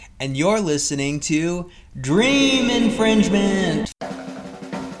and you're listening to Dream Infringement,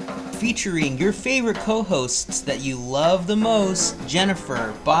 featuring your favorite co-hosts that you love the most,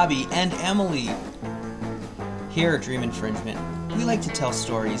 Jennifer, Bobby, and Emily. Here at Dream Infringement, we like to tell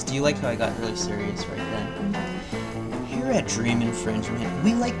stories. Do you like how I got really serious right then? Here at Dream Infringement,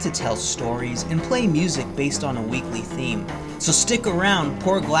 we like to tell stories and play music based on a weekly theme. So stick around,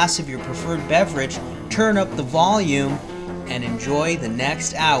 pour a glass of your preferred beverage, turn up the volume, and enjoy the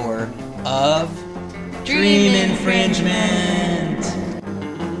next hour of Dream Infringement.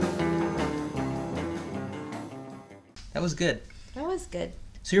 That was good. That was good.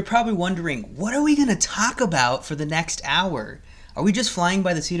 So you're probably wondering, what are we going to talk about for the next hour? Are we just flying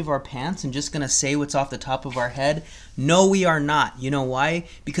by the seat of our pants and just going to say what's off the top of our head? No, we are not. You know why?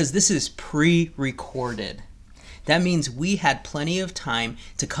 Because this is pre-recorded. That means we had plenty of time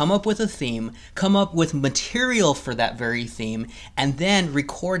to come up with a theme, come up with material for that very theme, and then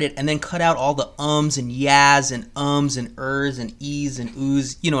record it and then cut out all the ums and yas and ums and ers and e's and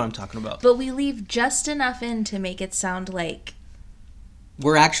oohs. You know what I'm talking about. But we leave just enough in to make it sound like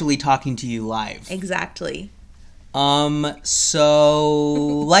we're actually talking to you live. Exactly. So,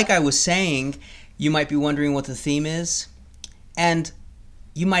 like I was saying, you might be wondering what the theme is. And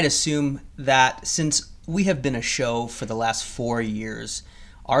you might assume that since we have been a show for the last 4 years,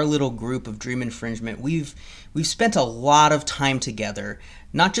 our little group of Dream Infringement, we've spent a lot of time together,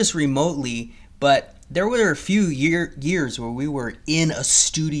 not just remotely, but there were a few years where we were in a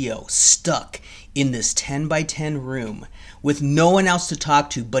studio, stuck in this 10 by 10 room with no one else to talk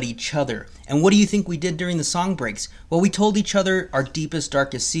to but each other. And what do you think we did during the song breaks? Well, we told each other our deepest,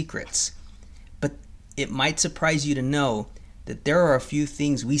 darkest secrets. But it might surprise you to know that there are a few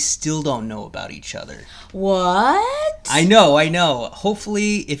things we still don't know about each other. What? I know.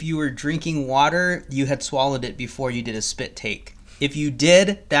 Hopefully, if you were drinking water, you had swallowed it before you did a spit take. If you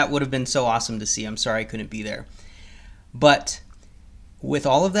did, that would have been so awesome to see. I'm sorry I couldn't be there. But with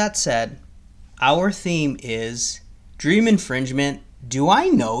all of that said, our theme is Dream Infringement. Do I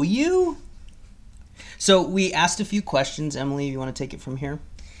know you? So we asked a few questions. Emily, you want to take it from here?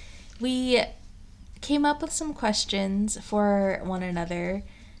 We came up with some questions for one another,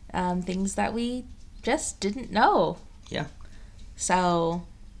 things that we just didn't know. Yeah. So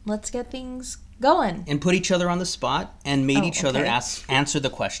let's get things going. And put each other on the spot and made each other answer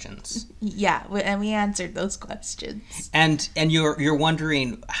the questions. Yeah, and we answered those questions. And you're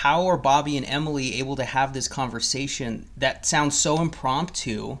wondering, how are Bobby and Emily able to have this conversation that sounds so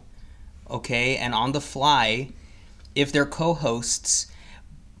impromptu, okay, and on the fly, if they're co-hosts?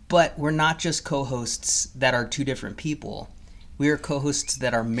 But we're not just co-hosts that are two different people. We are co-hosts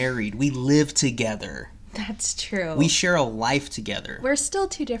that are married. We live together. That's true. We share a life together. We're still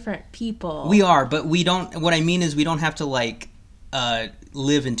two different people. We are, but we don't, what I mean is we don't have to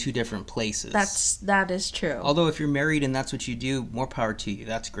live in two different places. That is true. Although if you're married and that's what you do, more power to you.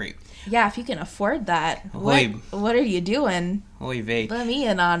 That's great. Yeah, if you can afford that. What are you doing? Oy vey. Let me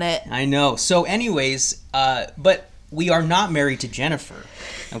in on it. I know. So anyways, but we are not married to Jennifer,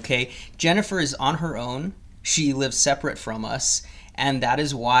 okay? Jennifer is on her own. She lives separate from us, and that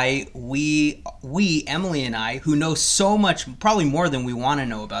is why we, Emily and I, who know so much, probably more than we want to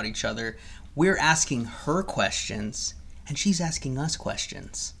know about each other, we're asking her questions, and she's asking us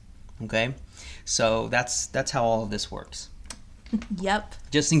questions, okay? So that's how all of this works. Yep.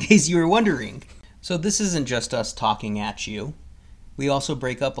 Just in case you were wondering. So this isn't just us talking at you. We also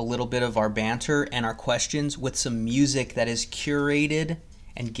break up a little bit of our banter and our questions with some music that is curated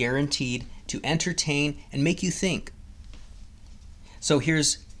and guaranteed to entertain and make you think. So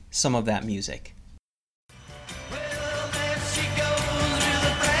here's some of that music.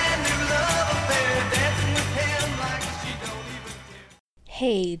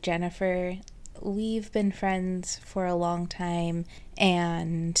 Hey, Jennifer. We've been friends for a long time,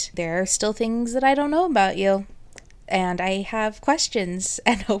 and there are still things that I don't know about you. And I have questions,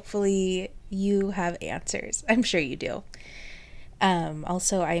 and hopefully you have answers. I'm sure you do.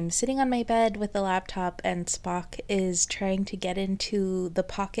 Also, I'm sitting on my bed with the laptop, and Spock is trying to get into the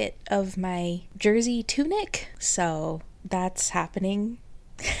pocket of my jersey tunic. So that's happening.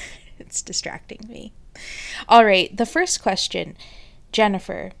 It's distracting me. All right, the first question.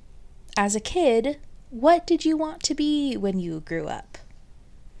 Jennifer, as a kid, what did you want to be when you grew up?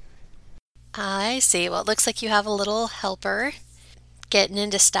 I see. Well, it looks like you have a little helper getting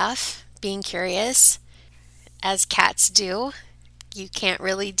into stuff, being curious, as cats do. You can't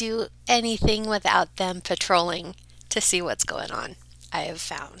really do anything without them patrolling to see what's going on, I have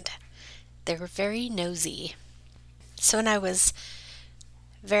found. They're very nosy. So when I was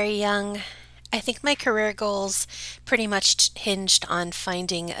very young, I think my career goals pretty much hinged on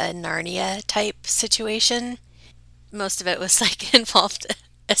finding a Narnia type situation. Most of it was like involved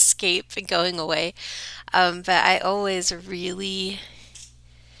escape and going away. But I always really,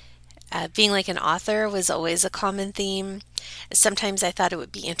 being like an author was always a common theme. Sometimes I thought it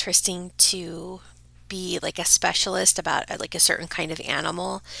would be interesting to be like a specialist about like a certain kind of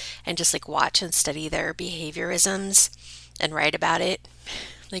animal and just like watch and study their behaviorisms and write about it.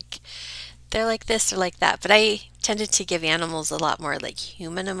 Like they're like this or like that. But I tended to give animals a lot more like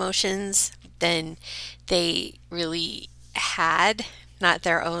human emotions than they really had, not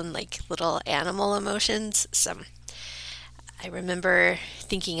their own like little animal emotions. So I remember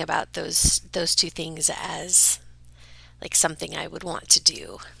thinking about those two things as like something I would want to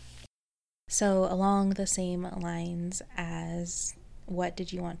do. So, along the same lines as what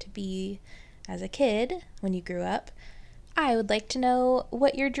did you want to be as a kid when you grew up, I would like to know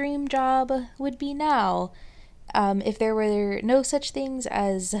what your dream job would be now. If there were no such things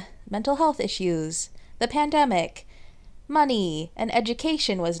as mental health issues, the pandemic, money, and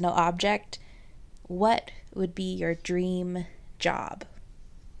education was no object, what would be your dream job?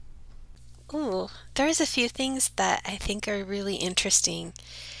 Ooh, there's a few things that I think are really interesting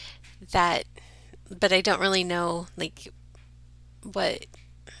that, but I don't really know like what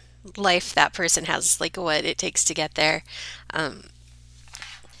life that person has, like what it takes to get there. Um,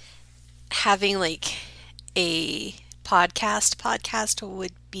 Having like a podcast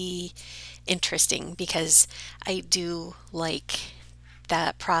would be interesting because I do like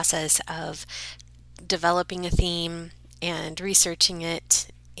that process of developing a theme and researching it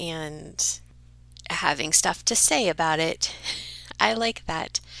and having stuff to say about it. I like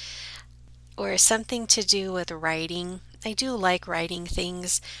that. Or something to do with writing. I do like writing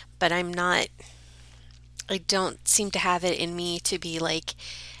things, but I don't seem to have it in me to be like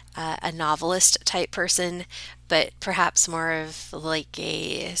a novelist type person, but perhaps more of like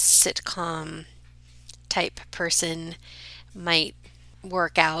a sitcom type person might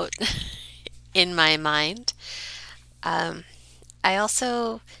work out in my mind. I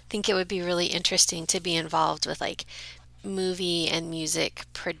also think it would be really interesting to be involved with like movie and music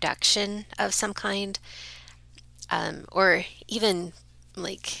production of some kind, or even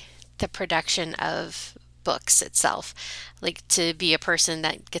like the production of books itself. Like to be a person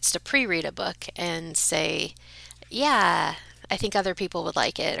that gets to pre-read a book and say, yeah, I think other people would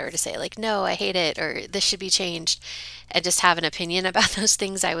like it, or to say like, no, I hate it, or this should be changed, and just have an opinion about those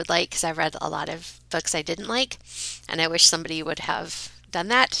things I would like because I've read a lot of books I didn't like, and I wish somebody would have done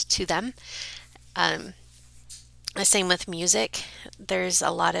that to them. Um, the same with music. There's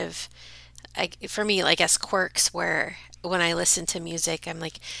a lot of, for me, I guess, quirks where when I listen to music, I'm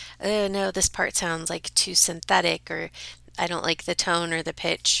like, oh no, this part sounds like too synthetic, or I don't like the tone or the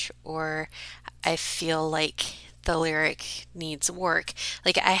pitch, or I feel like the lyric needs work.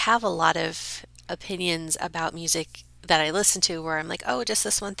 Like I have a lot of opinions about music that I listen to where I'm like, oh, just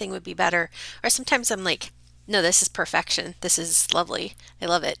this one thing would be better. Or sometimes I'm like, no, this is perfection. This is lovely. I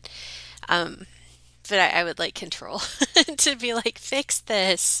love it. Um, but I would like control to be like, fix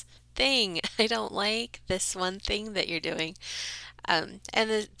this thing. I don't like this one thing that you're doing. And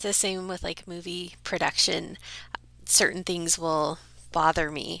the same with like movie production. Certain things will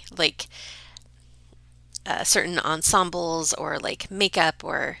bother me, like certain ensembles or like makeup,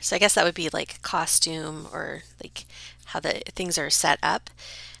 or so I guess that would be like costume or like how the things are set up.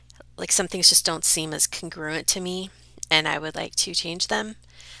 Like some things just don't seem as congruent to me, and I would like to change them.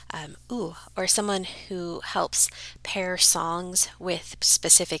 Or someone who helps pair songs with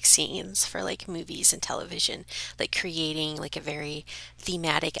specific scenes for like movies and television, like creating like a very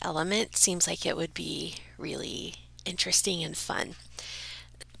thematic element seems like it would be really interesting and fun.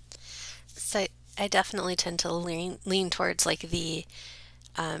 So I definitely tend to lean towards like the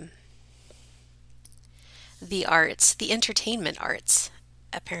arts, the entertainment arts,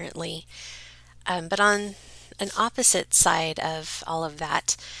 apparently. But on an opposite side of all of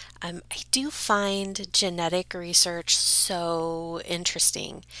that, I do find genetic research so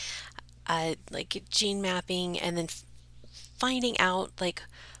interesting, like gene mapping, and then finding out like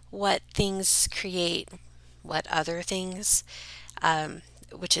what things create what other things,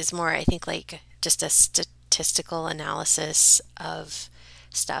 which is more, I think, like just a statistical analysis of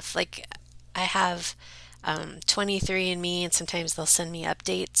stuff. Like I have 23andMe, and sometimes they'll send me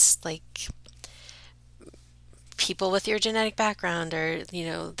updates like people with your genetic background or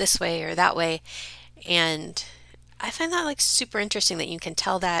this way or that way, and I find that like super interesting that you can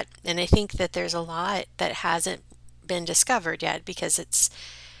tell that. And I think that there's a lot that hasn't been discovered yet because it's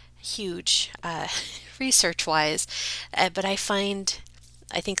huge research wise, but I find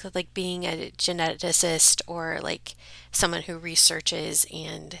I think that like being a geneticist or like someone who researches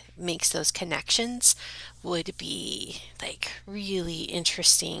and makes those connections would be like really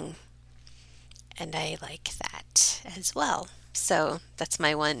interesting. And I like that as well. So that's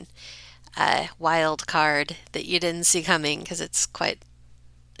my one wild card that you didn't see coming because it's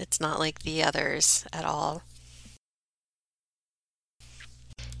not like the others at all.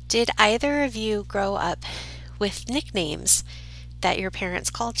 Did either of you grow up with nicknames that your parents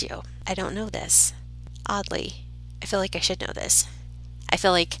called you? I don't know this. Oddly, I feel like I should know this. I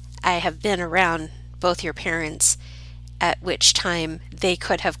feel like I have been around both your parents at which time they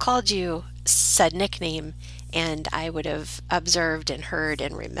could have called you said nickname and I would have observed and heard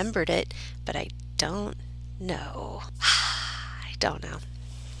and remembered it, but I don't know. I don't know.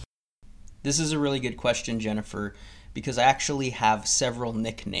 This is a really good question, Jennifer, because I actually have several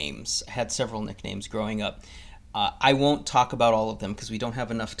nicknames. I had several nicknames growing up. I won't talk about all of them because we don't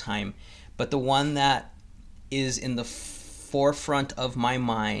have enough time, but the one that is in the forefront of my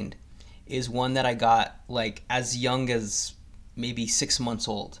mind is one that I got like as young as maybe 6 months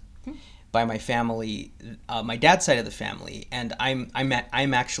old by my family, my dad's side of the family, and I'm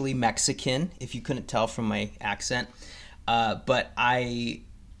actually Mexican, if you couldn't tell from my accent, but I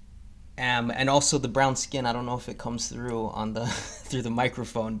am, and also the brown skin. I don't know if it comes through on the through the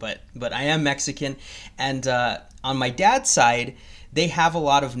microphone, but I am Mexican, and on my dad's side, they have a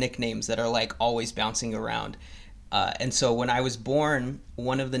lot of nicknames that are like always bouncing around. And so when I was born,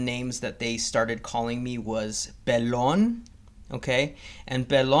 one of the names that they started calling me was Pelon, okay? And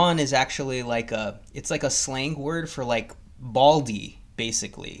Pelon is actually like it's like a slang word for like baldy,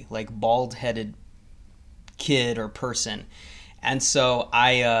 basically, like bald-headed kid or person. And so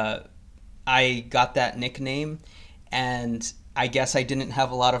I got that nickname, and I guess I didn't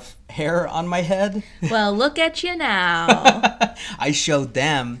have a lot of hair on my head. Well, look at you now. I showed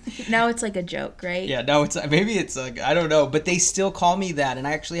them. Now it's like a joke, right? Yeah, no, maybe it's like, I don't know, but they still call me that. And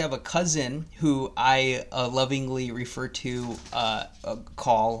I actually have a cousin who I lovingly refer to,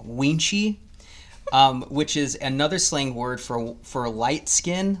 call Winchy, which is another slang word for light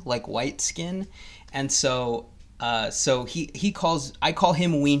skin, like white skin. And so I call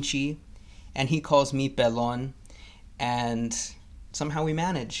him Winchy, and he calls me Pelon, and somehow we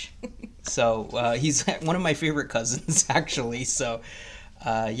manage. So he's one of my favorite cousins, actually. So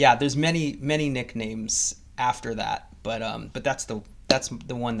yeah, there's many nicknames after that, but that's the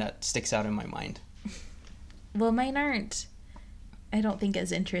one that sticks out in my mind. Well, mine aren't, I don't think,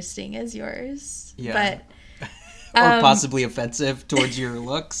 as interesting as yours. Yeah. But or possibly offensive towards your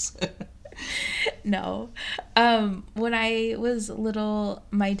looks. No. When I was little,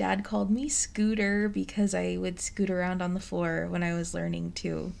 my dad called me Scooter because I would scoot around on the floor when I was learning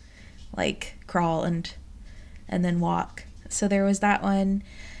to like crawl and then walk. So there was that one.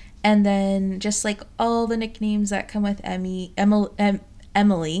 And then just like all the nicknames that come with Emily.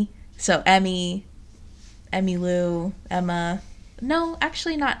 So Emmy Lou, Emma. No,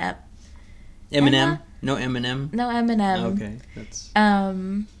 actually not Eminem? Emma? No Eminem? No Eminem. Okay, that's...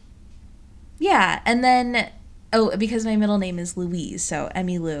 Yeah, and then, because my middle name is Louise, so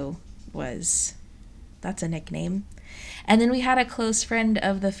Emmy Lou that's a nickname. And then we had a close friend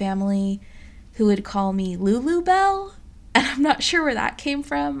of the family who would call me Lulu Bell, and I'm not sure where that came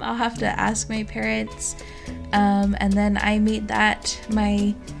from. I'll have to ask my parents. And then I made that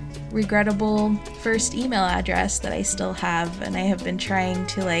my regrettable first email address that I still have, and I have been trying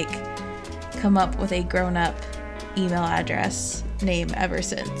to like come up with a grown-up email address name ever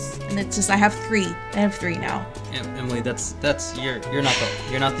since, and it's just I have three now. Emily, that's you're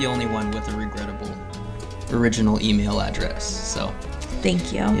not the only one with a regrettable original email address, so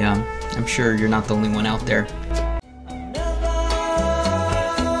Thank you. yeah, I'm sure you're not the only one out there.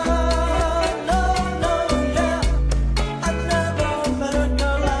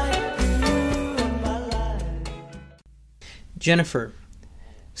 Jennifer,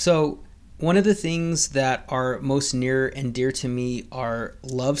 so one of the things that are most near and dear to me are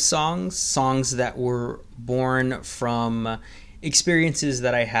love songs that were born from experiences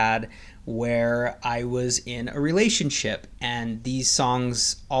that I had where I was in a relationship. And these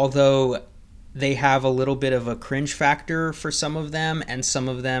songs, although they have a little bit of a cringe factor for some of them, and some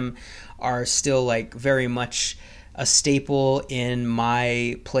of them are still like very much a staple in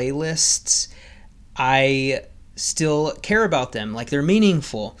my playlists, I still care about them, like they're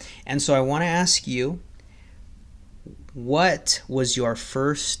meaningful. And so I want to ask you, what was your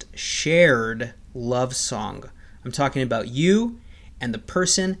first shared love song? I'm talking about you and the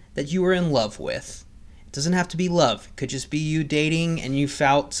person that you were in love with. It doesn't have to be love. It could just be you dating and you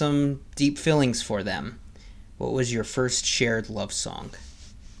felt some deep feelings for them. What was your first shared love song?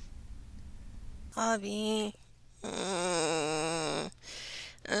 Bobby. I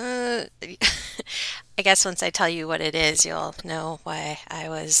guess once I tell you what it is, you'll know why I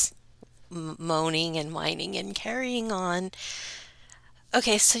was moaning and whining and carrying on.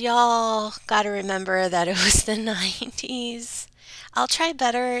 Okay, so y'all gotta remember that it was the 90s. I'll try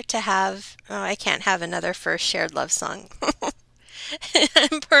better to have. Oh, I can't have another First Shared Love song.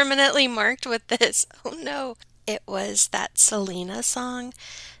 I'm permanently marked with this. Oh no. It was that Selena song,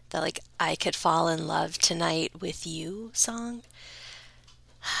 the like I Could Fall in Love Tonight with You song.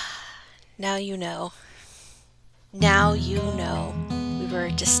 Now you know. Now you know. We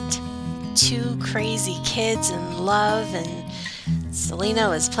were just two crazy kids in love, and Selena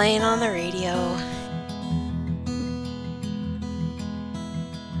was playing on the radio.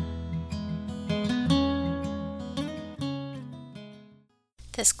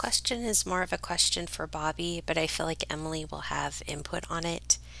 This question is more of a question for Bobby, but I feel like Emily will have input on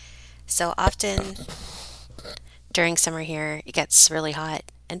it. So often during summer here, it gets really hot,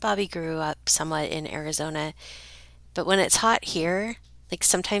 and Bobby grew up somewhat in Arizona. But when it's hot here, like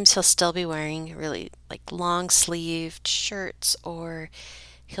sometimes he'll still be wearing really like long sleeved shirts, or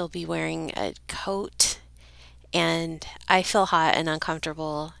he'll be wearing a coat, and I feel hot and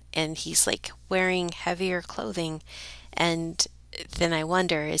uncomfortable, and he's like wearing heavier clothing, and then I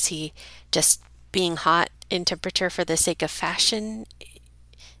wonder, is he just being hot in temperature for the sake of fashion?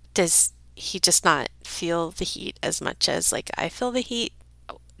 Does he just not feel the heat as much as like I feel the heat?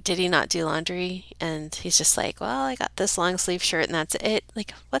 Did he not do laundry? And he's just like, well, I got this long sleeve shirt and that's it.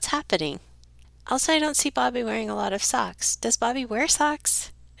 Like, what's happening? Also, I don't see Bobby wearing a lot of socks. Does Bobby wear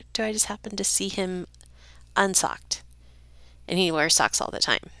socks? Do I just happen to see him unsocked? And he wears socks all the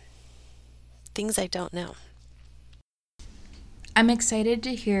time. Things I don't know. I'm excited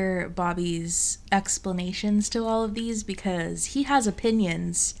to hear Bobby's explanations to all of these because he has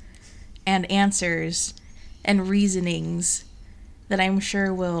opinions and answers and reasonings that I'm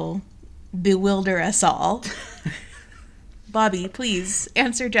sure will bewilder us all. Bobby, please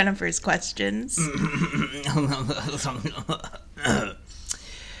answer Jennifer's questions.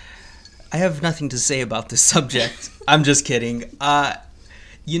 I have nothing to say about this subject. I'm just kidding.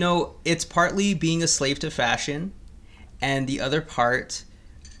 It's partly being a slave to fashion, and the other part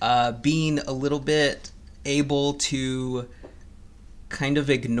being a little bit able to kind of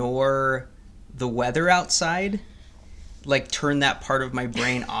ignore the weather outside, like turn that part of my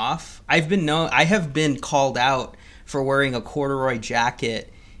brain off. I have been called out for wearing a corduroy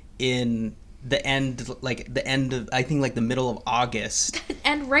jacket in the end of, I think, like the middle of August.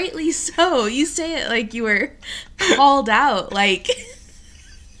 And rightly so. You say it like you were called out, like...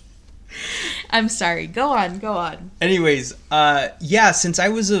 I'm sorry. Go on. Anyways, since I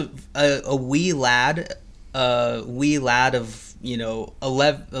was a wee lad of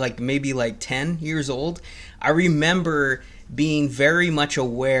 11, like maybe like 10 years old, I remember being very much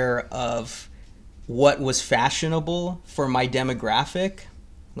aware of what was fashionable for my demographic,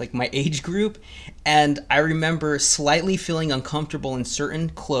 like my age group, and I remember slightly feeling uncomfortable in certain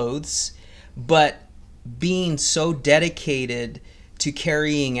clothes, but being so dedicated to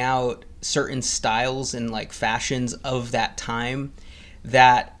carrying out certain styles and like fashions of that time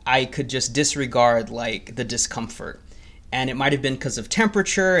that I could just disregard like the discomfort. And it might have been because of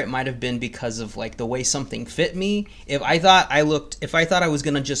temperature, it might have been because of like the way something fit me. If I thought I was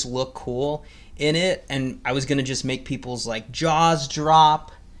gonna just look cool in it, and I was gonna just make people's like jaws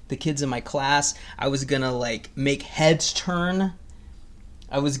drop, the kids in my class, I was gonna like make heads turn,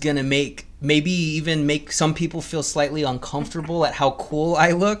 I was gonna maybe even make some people feel slightly uncomfortable at how cool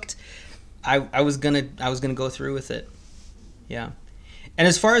I looked, I was gonna go through with it. Yeah. And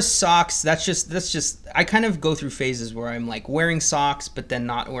as far as socks, that's just I kind of go through phases where I'm like wearing socks but then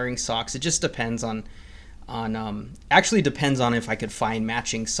not wearing socks. It just depends on actually depends on if I could find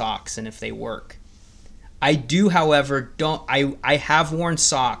matching socks and if they work. I do, however, I have worn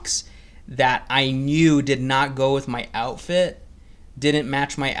socks that I knew did not go with my outfit, didn't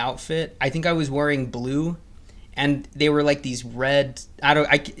match my outfit. I think I was wearing blue, and they were like these red,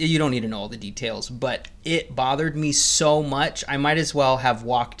 you don't need to know all the details, but it bothered me so much, I might as well have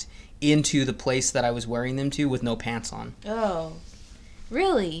walked into the place that I was wearing them to with no pants on. Oh,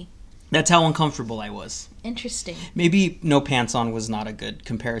 really? That's how uncomfortable I was. Interesting. Maybe no pants on was not a good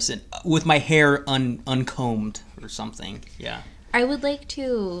comparison. With my hair uncombed or something, yeah. I would like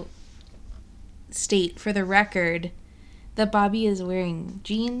to state for the record that Bobby is wearing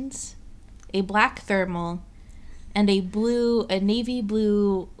jeans, a black thermal, and a navy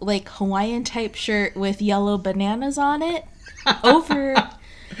blue, like Hawaiian type shirt with yellow bananas on it over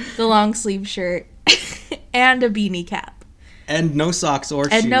the long sleeve shirt, and a beanie cap. And no socks or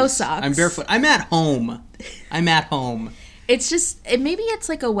shoes. And no socks. I'm barefoot. I'm at home. It's just, maybe it's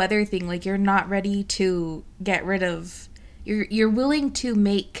like a weather thing. Like you're not ready to get rid of, you're willing to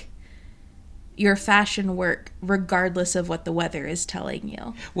make your fashion work regardless of what the weather is telling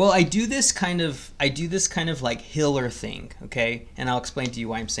you. Well, I do this kind of like Hiller thing, okay? And I'll explain to you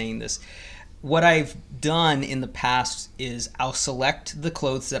why I'm saying this. What I've done in the past is I'll select the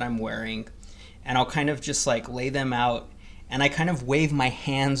clothes that I'm wearing and I'll kind of just like lay them out and I kind of wave my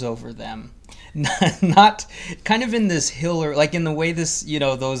hands over them. Not kind of in this Hiller, like in the way this,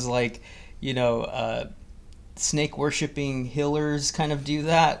 those like, snake worshipping Hillers kind of do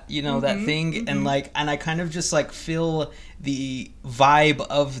that, that thing. Mm-hmm. And I kind of just like feel the vibe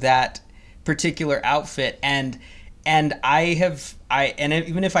of that particular outfit. And even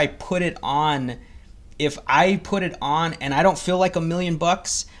if I put it on, and I don't feel like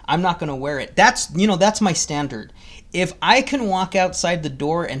 $1,000,000, I'm not going to wear it. That's my standard. If I can walk outside the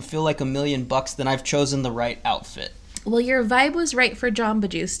door and feel like $1,000,000, then I've chosen the right outfit. Well, your vibe was right for Jamba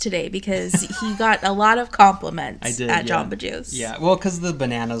Juice today because he got a lot of compliments Jamba Juice. Yeah, well, because the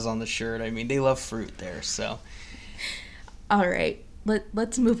bananas on the shirt. I mean, they love fruit there, so. All right,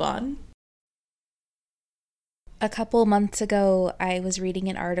 let's move on. A couple months ago, I was reading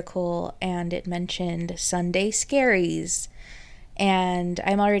an article and it mentioned Sunday scaries. And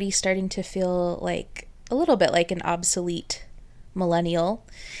I'm already starting to feel like a little bit like an obsolete millennial.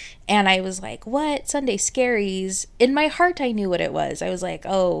 And I was like, what? Sunday scaries? In my heart, I knew what it was. I was like,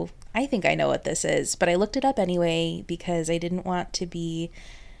 oh, I think I know what this is. But I looked it up anyway because I didn't want to be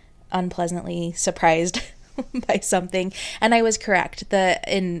unpleasantly surprised by something. And I was correct.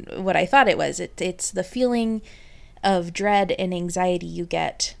 In what I thought it was. It's the feeling of dread and anxiety you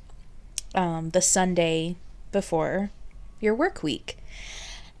get the Sunday before your work week.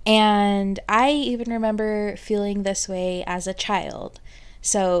 And I even remember feeling this way as a child.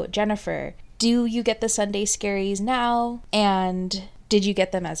 So, Jennifer, do you get the Sunday scaries now? And did you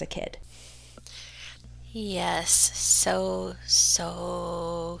get them as a kid? Yes, so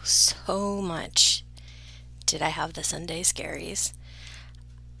much did I have the Sunday scaries.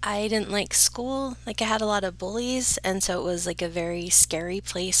 I didn't like school. Like, I had a lot of bullies, and so it was like a very scary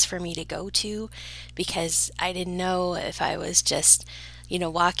place for me to go to because I didn't know if I was just,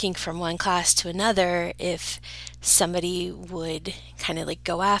 walking from one class to another, if somebody would kind of like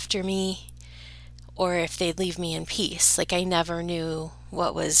go after me or if they'd leave me in peace. Like, I never knew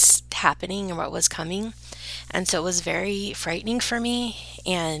what was happening or what was coming. And so it was very frightening for me.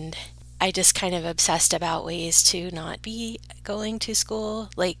 And I just kind of obsessed about ways to not be going to school.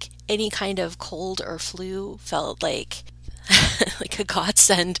 Like, any kind of cold or flu felt like like a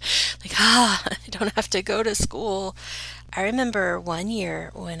godsend. Like, I don't have to go to school. I remember one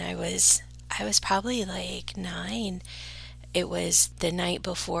year when I was probably like 9. It was the night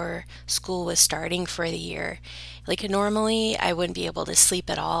before school was starting for the year. Like, normally I wouldn't be able to sleep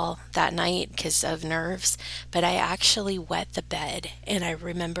at all that night because of nerves, but I actually wet the bed. And I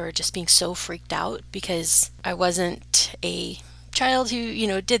remember just being so freaked out because I wasn't a child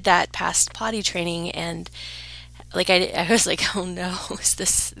who, did that past potty training. And like, I was like, oh no, is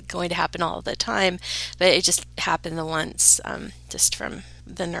this going to happen all the time? But it just happened the once, just from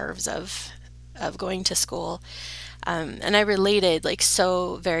the nerves of going to school. And I related like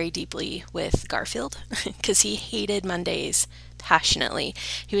so very deeply with Garfield because he hated Mondays passionately.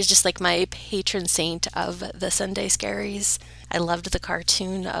 He was just like my patron saint of the Sunday scaries. I loved the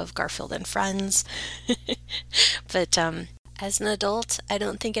cartoon of Garfield and Friends. But as an adult, I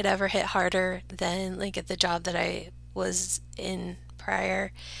don't think it ever hit harder than like at the job that I was in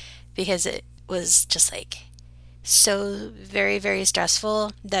prior, because it was just like so very, very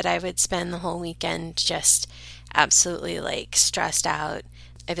stressful that I would spend the whole weekend just absolutely like stressed out.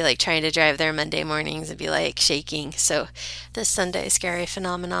 I'd be like trying to drive there Monday mornings and be like shaking. So the Sunday scary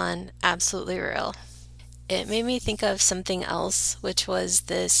phenomenon, absolutely real. It made me think of something else, which was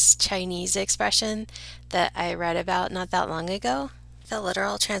this Chinese expression that I read about not that long ago. The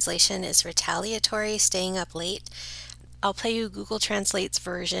literal translation is retaliatory staying up late. I'll play you Google Translate's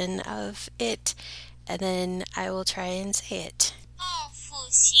version of it, and then I will try and say it. 报复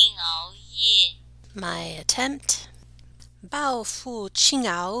性熬夜. My attempt. 报复性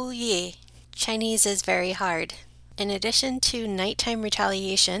熬夜. Chinese is very hard. In addition to nighttime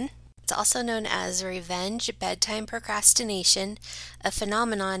retaliation, it's also known as revenge bedtime procrastination, a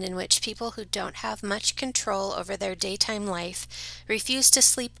phenomenon in which people who don't have much control over their daytime life refuse to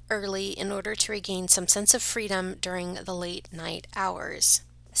sleep early in order to regain some sense of freedom during the late night hours.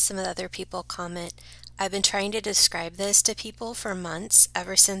 Some of the other people comment, I've been trying to describe this to people for months,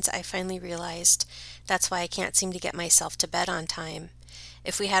 ever since I finally realized that's why I can't seem to get myself to bed on time.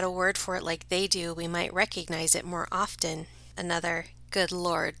 If we had a word for it like they do, we might recognize it more often. Another, good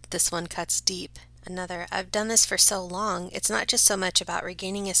Lord, this one cuts deep. Another, I've done this for so long, it's not just so much about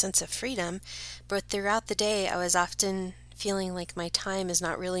regaining a sense of freedom, but throughout the day I was often feeling like my time is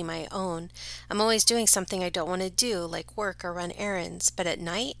not really my own. I'm always doing something I don't want to do, like work or run errands, but at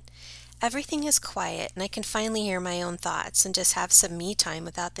night, everything is quiet and I can finally hear my own thoughts and just have some me time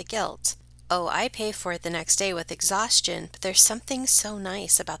without the guilt. Oh, I pay for it the next day with exhaustion, but there's something so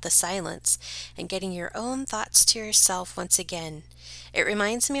nice about the silence and getting your own thoughts to yourself once again. It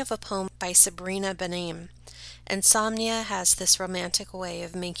reminds me of a poem by Sabrina Benaim. Insomnia has this romantic way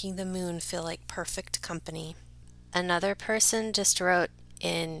of making the moon feel like perfect company. Another person just wrote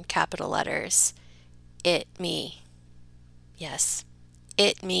in capital letters, it me. Yes,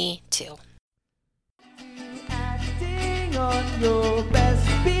 it me too. Acting on your best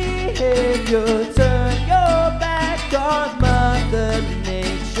behavior, turn your back on Mother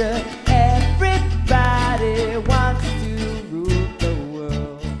Nature. Everybody wants to rule the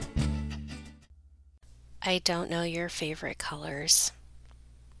world. I don't know your favorite colors.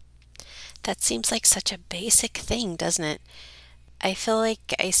 That seems like such a basic thing, doesn't it? I feel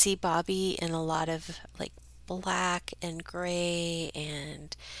like I see Bobby in a lot of like black and gray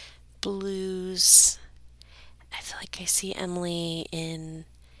and blues. I feel like I see Emily in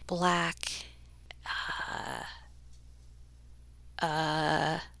black.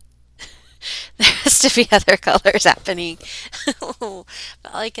 There has to be other colors happening. But all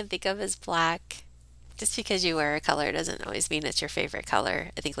I can think of is black. Just because you wear a color doesn't always mean it's your favorite color.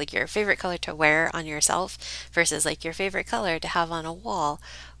 I think like your favorite color to wear on yourself versus like your favorite color to have on a wall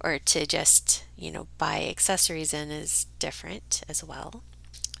or to just, buy accessories in is different as well.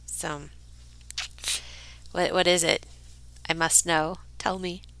 So, what is it? I must know. Tell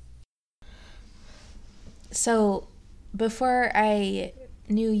me. So, before I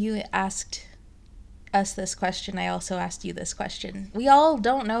knew you asked us this question, I also asked you this question. We all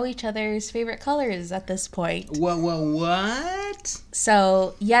don't know each other's favorite colors at this point. What?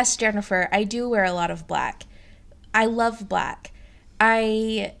 So, yes, Jennifer, I do wear a lot of black. I love black.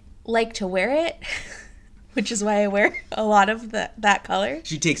 I like to wear it, which is why I wear a lot of that color.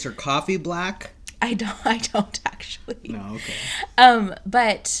 She takes her coffee black? I don't actually. No, okay.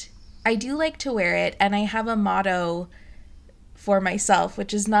 But I do like to wear it, and I have a motto for myself,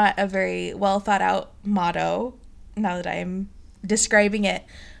 which is not a very well thought out motto now that I'm describing it.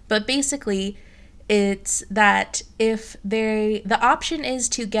 But basically, it's that if the option is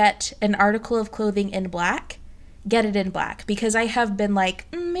to get an article of clothing in black, get it in black. Because I have been like,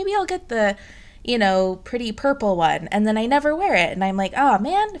 maybe I'll get the, pretty purple one. And then I never wear it. And I'm like, oh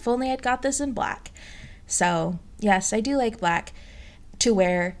man, if only I'd got this in black. So yes, I do like black to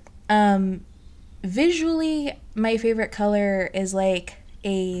wear. Visually, my favorite color is like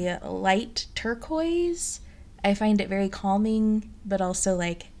a light turquoise. I find it very calming, but also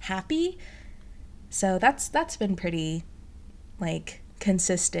like happy. So that's been pretty like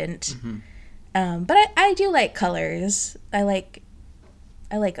consistent. Mm-hmm. But I do like colors. I like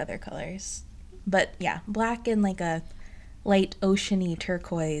other colors. But yeah, black and like a light oceany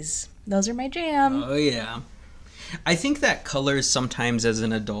turquoise. Those are my jam. Oh yeah. I think that colors sometimes as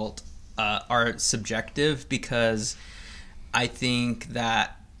an adult are subjective, because I think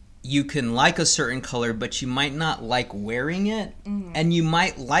that you can like a certain color, but you might not like wearing it. Mm-hmm. And you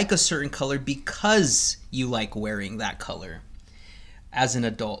might like a certain color because you like wearing that color as an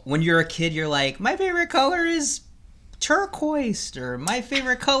adult. When you're a kid, you're like, my favorite color is turquoise, or my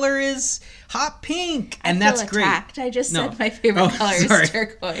favorite color is hot pink, and that's great. I just said my favorite color is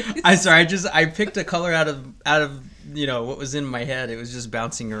turquoise. I'm sorry. I picked a color out of what was in my head. It was just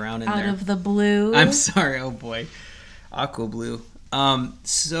bouncing around in there. Out of the blue. I'm sorry. Oh boy, aqua blue.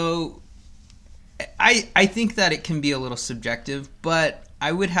 So I think that it can be a little subjective, but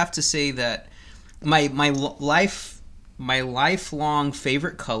I would have to say that my lifelong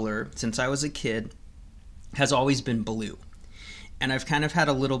favorite color since I was a kid has always been blue. And I've kind of had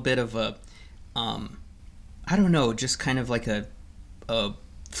a little bit of a, I don't know, just kind of like a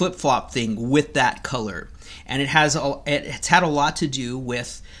flip-flop thing with that color. And it's had a lot to do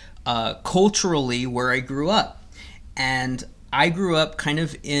with culturally where I grew up. And I grew up kind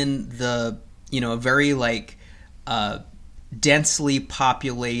of in the, a very like densely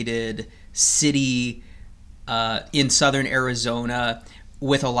populated city in southern Arizona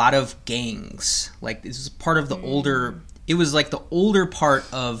with a lot of gangs. Like, this is part of the older, it was like the older part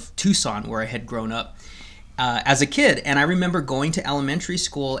of Tucson where I had grown up. as a kid. And I remember going to elementary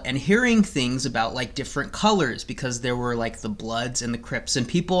school and hearing things about like different colors, because there were like the Bloods and the Crips, and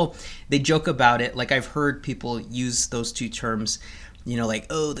people, they joke about it. Like I've heard people use those two terms, you know, like,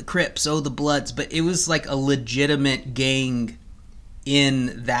 oh, the Crips, oh, the Bloods, but it was like a legitimate gang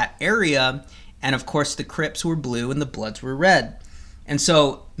in that area. And of course the Crips were blue and the Bloods were red. And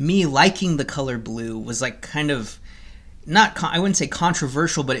so me liking the color blue was like kind of not, I wouldn't say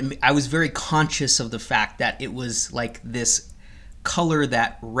controversial, but I was very conscious of the fact that it was like this color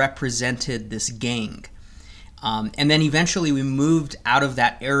that represented this gang. And then eventually we moved out of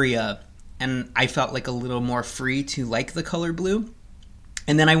that area, and I felt like a little more free to like the color blue.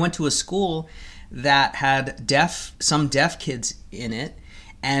 And then I went to a school that had some deaf kids in it.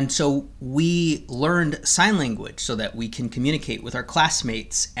 And so we learned sign language so that we can communicate with our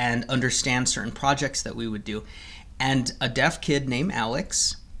classmates and understand certain projects that we would do. And a deaf kid named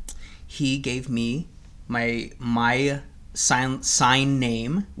Alex, he gave me my sign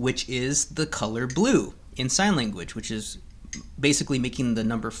name, which is the color blue in sign language, which is basically making the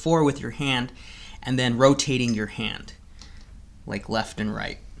number 4 with your hand and then rotating your hand like left and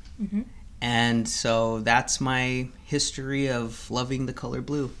right. Mm-hmm. And so that's my history of loving the color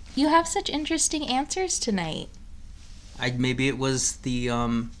blue. You have such interesting answers tonight. Maybe it was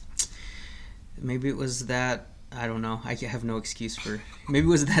that, I don't know. I have no excuse for. Maybe it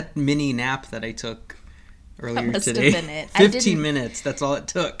was that mini nap that I took earlier that must today. Have been it. 15 minutes. That's all it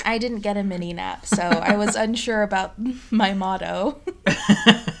took. I didn't get a mini nap, so I was unsure about my motto.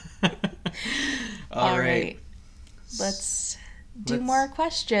 All right. Let's do more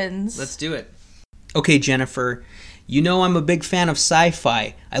questions. Let's do it. Okay, Jennifer. You know I'm a big fan of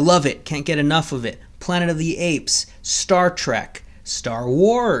sci-fi. I love it. Can't get enough of it. Planet of the Apes, Star Trek, Star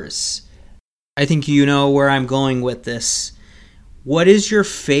Wars. I think you know where I'm going with this. What is your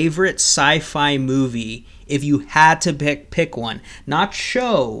favorite sci-fi movie if you had to pick one? Not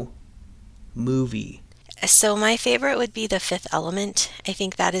show, movie. So my favorite would be The Fifth Element. I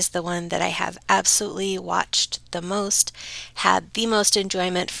think that is the one that I have absolutely watched the most, had the most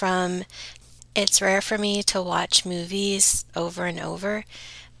enjoyment from. It's rare for me to watch movies over and over,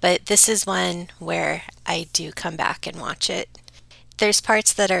 but this is one where I do come back and watch it. There's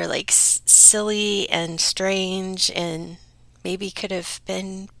parts that are like silly and strange and maybe could have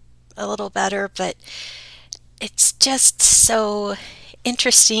been a little better, but it's just so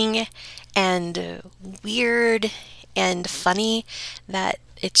interesting and weird and funny that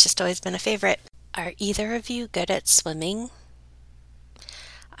it's just always been a favorite. Are either of you good at swimming?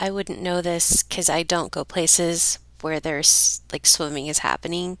 I wouldn't know this because I don't go places where there's like swimming is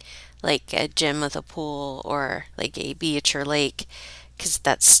happening, like a gym with a pool or like a beach or lake, because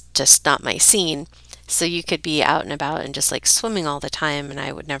that's just not my scene. So you could be out and about and just like swimming all the time and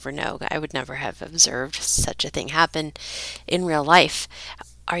I would never know. I would never have observed such a thing happen in real life.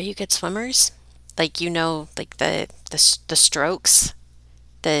 Are you good swimmers? Like, you know, like the strokes,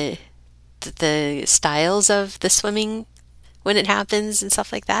 the styles of the swimming when it happens and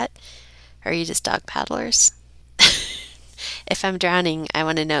stuff like that? Or are you just dog paddlers? If I'm drowning, I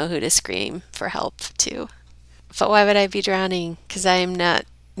want to know who to scream for help to. But why would I be drowning? Because I'm not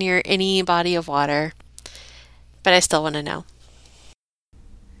near any body of water. But I still want to know.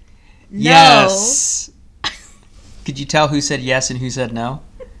 No. Yes. Could you tell who said yes and who said no?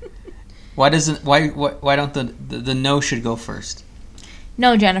 Why don't the no should go first?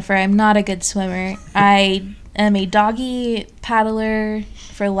 No, Jennifer, I'm not a good swimmer. I am a doggy paddler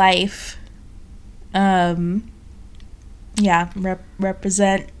for life. Yeah,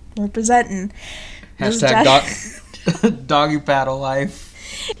 representing. Hashtag doggy paddle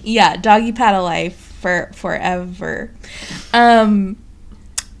life. Yeah, doggy paddle life for forever. Yeah,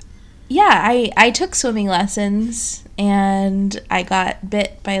 I took swimming lessons and I got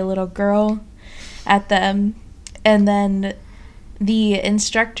bit by a little girl at them, and then the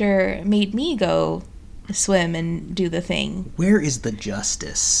instructor made me go swim and do the thing. Where is the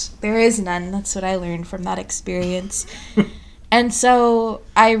justice? There is none. That's what I learned from that experience. And so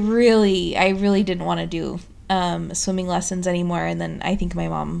I really didn't want to do swimming lessons anymore. And then I think my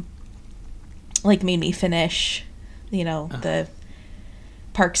mom like made me finish, the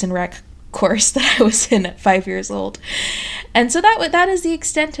Parks and Rec course that I was in at 5 years old. And so that is the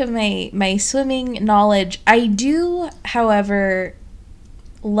extent of my swimming knowledge. I do, however,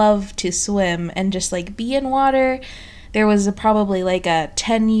 love to swim and just like be in water. There was probably like a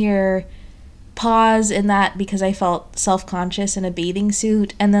 10-year pause in that because I felt self-conscious in a bathing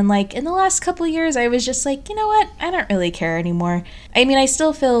suit, and then like in the last couple years I was just like, you know what, I don't really care anymore. I mean, I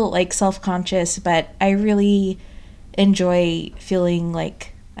still feel like self-conscious, but I really enjoy feeling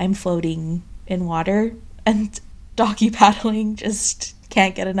like I'm floating in water and doggy paddling, just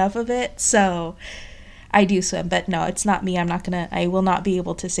can't get enough of it. So I do swim, but no, it's not me. I will not be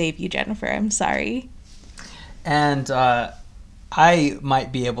able to save you, Jennifer. I'm sorry. And I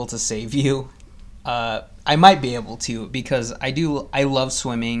might be able to save you. I might be able to, because I love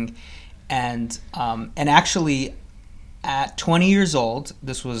swimming, and actually at 20 years old,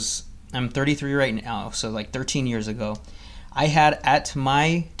 I'm 33 right now, so like 13 years ago, I had at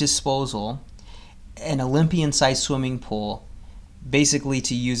my disposal an Olympian-sized swimming pool, basically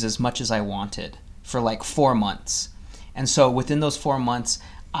to use as much as I wanted for like 4 months. And so within those 4 months,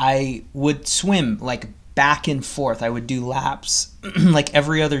 I would swim like back and forth. I would do laps like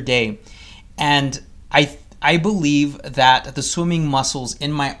every other day. And I believe that the swimming muscles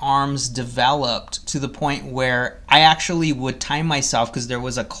in my arms developed to the point where I actually would time myself, because there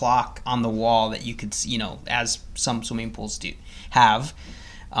was a clock on the wall that you could, as some swimming pools do have.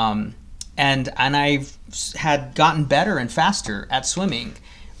 And I had gotten better and faster at swimming.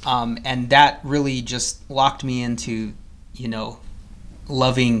 And that really just locked me into,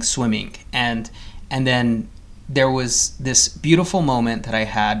 loving swimming. And then there was this beautiful moment that I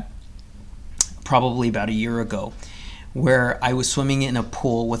had probably about a year ago, where I was swimming in a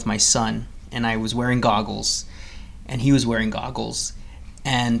pool with my son, and I was wearing goggles, and he was wearing goggles,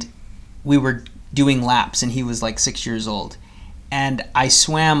 and we were doing laps, and he was like 6 years old, and I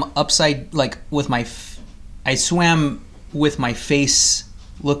swam with my face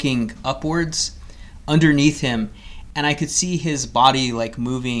looking upwards underneath him, and I could see his body like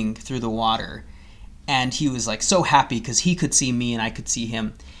moving through the water, and he was like so happy because he could see me and I could see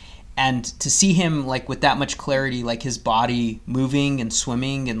him. And to see him like with that much clarity, like his body moving and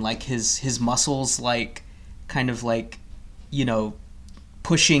swimming, and like his muscles like kind of like,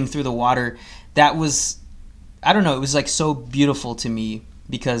 pushing through the water, that was, I don't know, it was like so beautiful to me,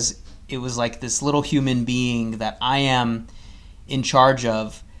 because it was like this little human being that I am in charge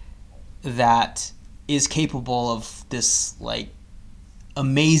of that is capable of this like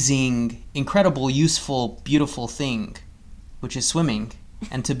amazing, incredible, useful, beautiful thing, which is swimming.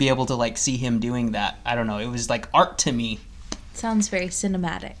 And to be able to like see him doing that, I don't know, it was like art to me. Sounds very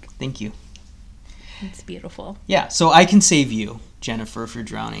cinematic. Thank you. It's beautiful. Yeah, so I can save you, Jennifer, if you're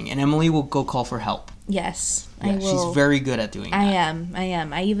drowning, and Emily will go call for help. Yes, Yeah, I will. she's very good at doing that. I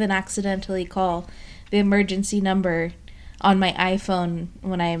am. I even accidentally call the emergency number on my iPhone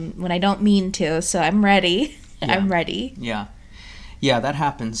when I don't mean to, so I'm ready. Yeah. I'm ready. Yeah, that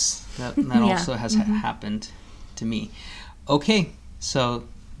happens. That Yeah. also has happened to me. Okay, so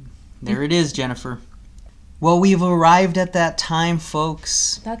there it is, Jennifer. Well, we've arrived at that time,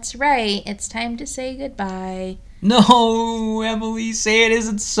 folks. That's right. It's time to say goodbye. No, Emily, say it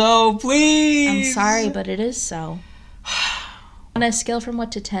isn't so, please. I'm sorry, but it is so. On a scale from 1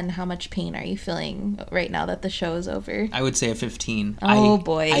 to 10, how much pain are you feeling right now that the show is over? I would say a 15. Oh,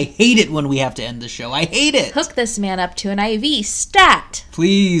 boy. I hate it when we have to end the show. I hate it. Hook this man up to an IV. Stat!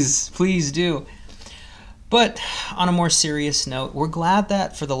 Please do. But on a more serious note, we're glad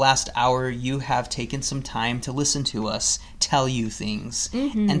that for the last hour you have taken some time to listen to us tell you things,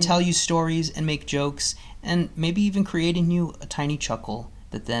 and tell you stories and make jokes, and maybe even create in you a tiny chuckle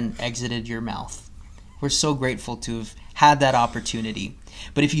that then exited your mouth. We're so grateful to have had that opportunity.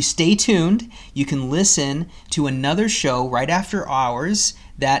 But if you stay tuned, you can listen to another show right after ours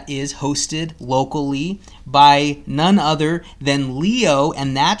that is hosted locally by none other than Leo,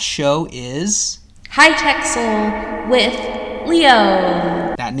 and that show is High Tech Soul with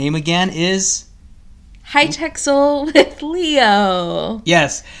Leo. That name again is High Tech Soul with Leo.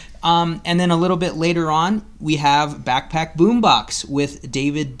 Yes. And then a little bit later on, we have Backpack Boombox with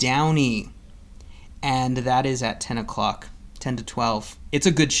David Downey. And that is at 10 o'clock, 10 to 12. It's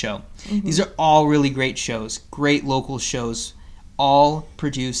a good show. These are all really great shows, great local shows, all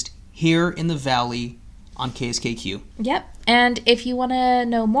produced here in the Valley on KSKQ. Yep. And if you want to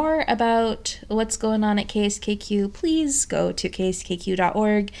know more about what's going on at KSKQ, please go to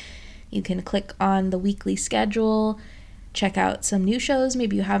kskq.org. You can click on the weekly schedule, check out some new shows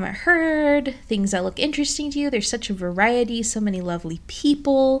maybe you haven't heard, things that look interesting to you. There's such a variety, so many lovely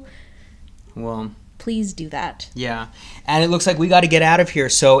people. Well, Please do that. yeah. And it looks like we got to get out of here.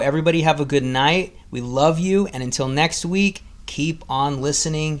 So everybody have a good night. We love you. And until next week, keep on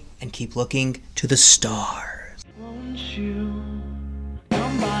listening and keep looking to the stars.